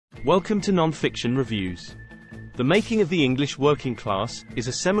Welcome to Non-Fiction Reviews. The Making of the English Working Class is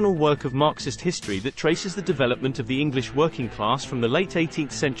a seminal work of Marxist history that traces the development of the English working class from the late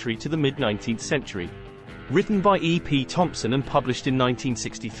 18th century to the mid-19th century. Written by E.P. Thompson and published in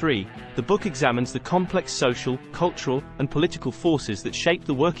 1963, the book examines the complex social, cultural, and political forces that shaped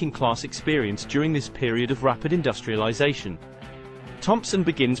the working class experience during this period of rapid industrialization. Thompson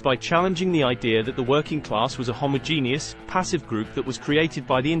begins by challenging the idea that the working class was a homogeneous, passive group that was created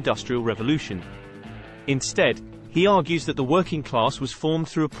by the Industrial Revolution. Instead, he argues that the working class was formed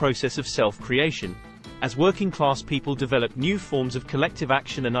through a process of self-creation, as working class people developed new forms of collective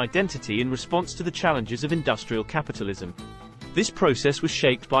action and identity in response to the challenges of industrial capitalism. This process was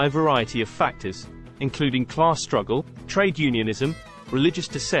shaped by a variety of factors, including class struggle, trade unionism, religious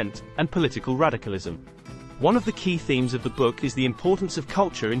dissent, and political radicalism. One of the key themes of the book is the importance of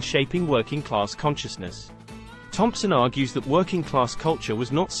culture in shaping working class consciousness. Thompson argues that working class culture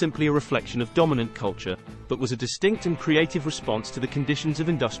was not simply a reflection of dominant culture, but was a distinct and creative response to the conditions of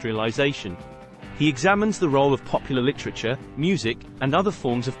industrialization. He examines the role of popular literature, music, and other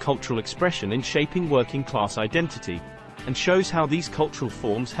forms of cultural expression in shaping working class identity, and shows how these cultural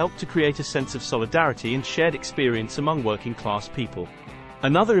forms help to create a sense of solidarity and shared experience among working class people.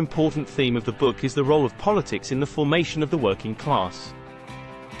 Another important theme of the book is the role of politics in the formation of the working class.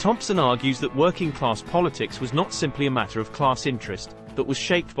 Thompson argues that working class politics was not simply a matter of class interest, but was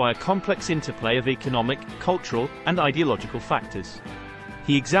shaped by a complex interplay of economic, cultural, and ideological factors.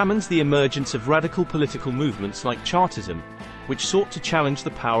 He examines the emergence of radical political movements like Chartism, which sought to challenge the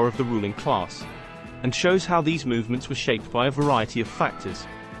power of the ruling class, and shows how these movements were shaped by a variety of factors,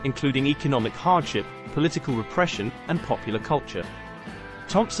 including economic hardship, political repression, and popular culture.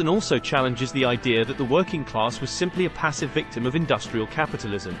 Thompson also challenges the idea that the working class was simply a passive victim of industrial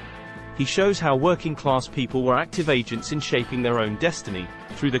capitalism. He shows how working class people were active agents in shaping their own destiny,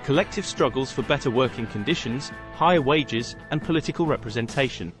 through the collective struggles for better working conditions, higher wages, and political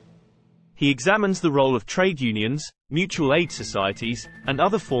representation. He examines the role of trade unions, mutual aid societies, and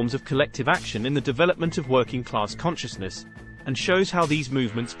other forms of collective action in the development of working class consciousness, and shows how these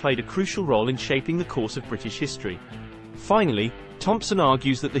movements played a crucial role in shaping the course of British history. Finally, Thompson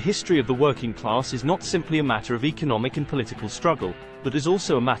argues that the history of the working class is not simply a matter of economic and political struggle, but is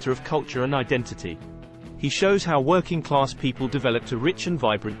also a matter of culture and identity. He shows how working class people developed a rich and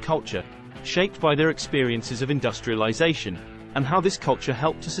vibrant culture, shaped by their experiences of industrialization, and how this culture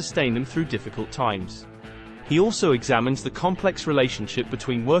helped to sustain them through difficult times. He also examines the complex relationship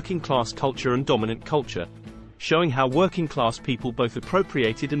between working class culture and dominant culture, showing how working class people both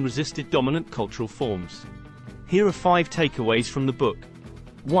appropriated and resisted dominant cultural forms. Here are 5 takeaways from the book.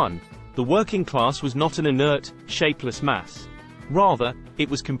 1. The working class was not an inert, shapeless mass. Rather, it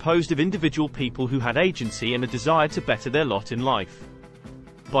was composed of individual people who had agency and a desire to better their lot in life.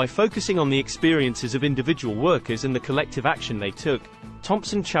 By focusing on the experiences of individual workers and the collective action they took,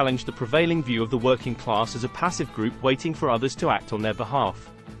 Thompson challenged the prevailing view of the working class as a passive group waiting for others to act on their behalf.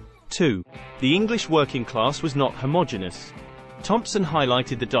 2. The English working class was not homogeneous. Thompson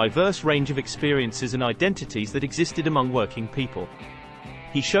highlighted the diverse range of experiences and identities that existed among working people.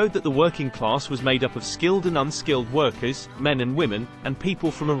 He showed that the working class was made up of skilled and unskilled workers, men and women, and people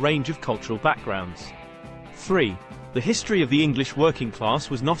from a range of cultural backgrounds. 3. The history of the English working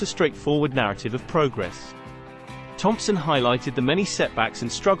class was not a straightforward narrative of progress. Thompson highlighted the many setbacks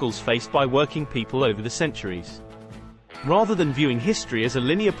and struggles faced by working people over the centuries. Rather than viewing history as a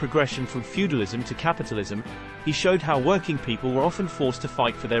linear progression from feudalism to capitalism, he showed how working people were often forced to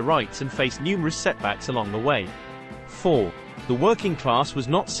fight for their rights and faced numerous setbacks along the way. 4. The working class was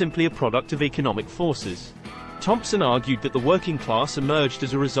not simply a product of economic forces. Thompson argued that the working class emerged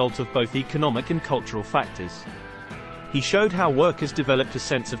as a result of both economic and cultural factors. He showed how workers developed a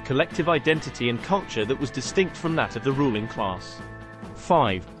sense of collective identity and culture that was distinct from that of the ruling class.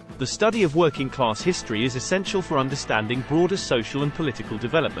 5. The study of working class history is essential for understanding broader social and political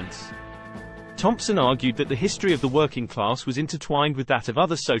developments. Thompson argued that the history of the working class was intertwined with that of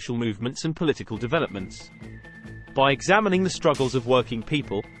other social movements and political developments. By examining the struggles of working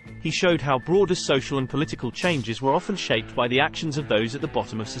people, he showed how broader social and political changes were often shaped by the actions of those at the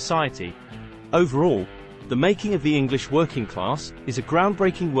bottom of society. Overall, The Making of the English Working Class is a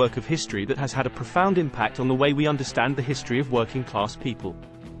groundbreaking work of history that has had a profound impact on the way we understand the history of working class people.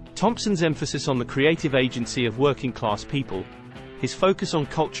 Thompson's emphasis on the creative agency of working class people, his focus on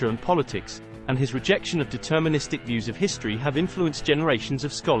culture and politics, and his rejection of deterministic views of history have influenced generations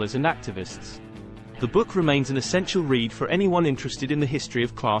of scholars and activists. The book remains an essential read for anyone interested in the history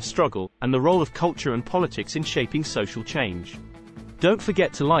of class struggle, and the role of culture and politics in shaping social change. Don't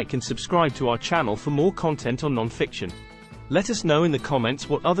forget to like and subscribe to our channel for more content on non-fiction. Let us know in the comments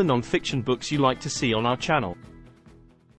what other non-fiction books you like to see on our channel.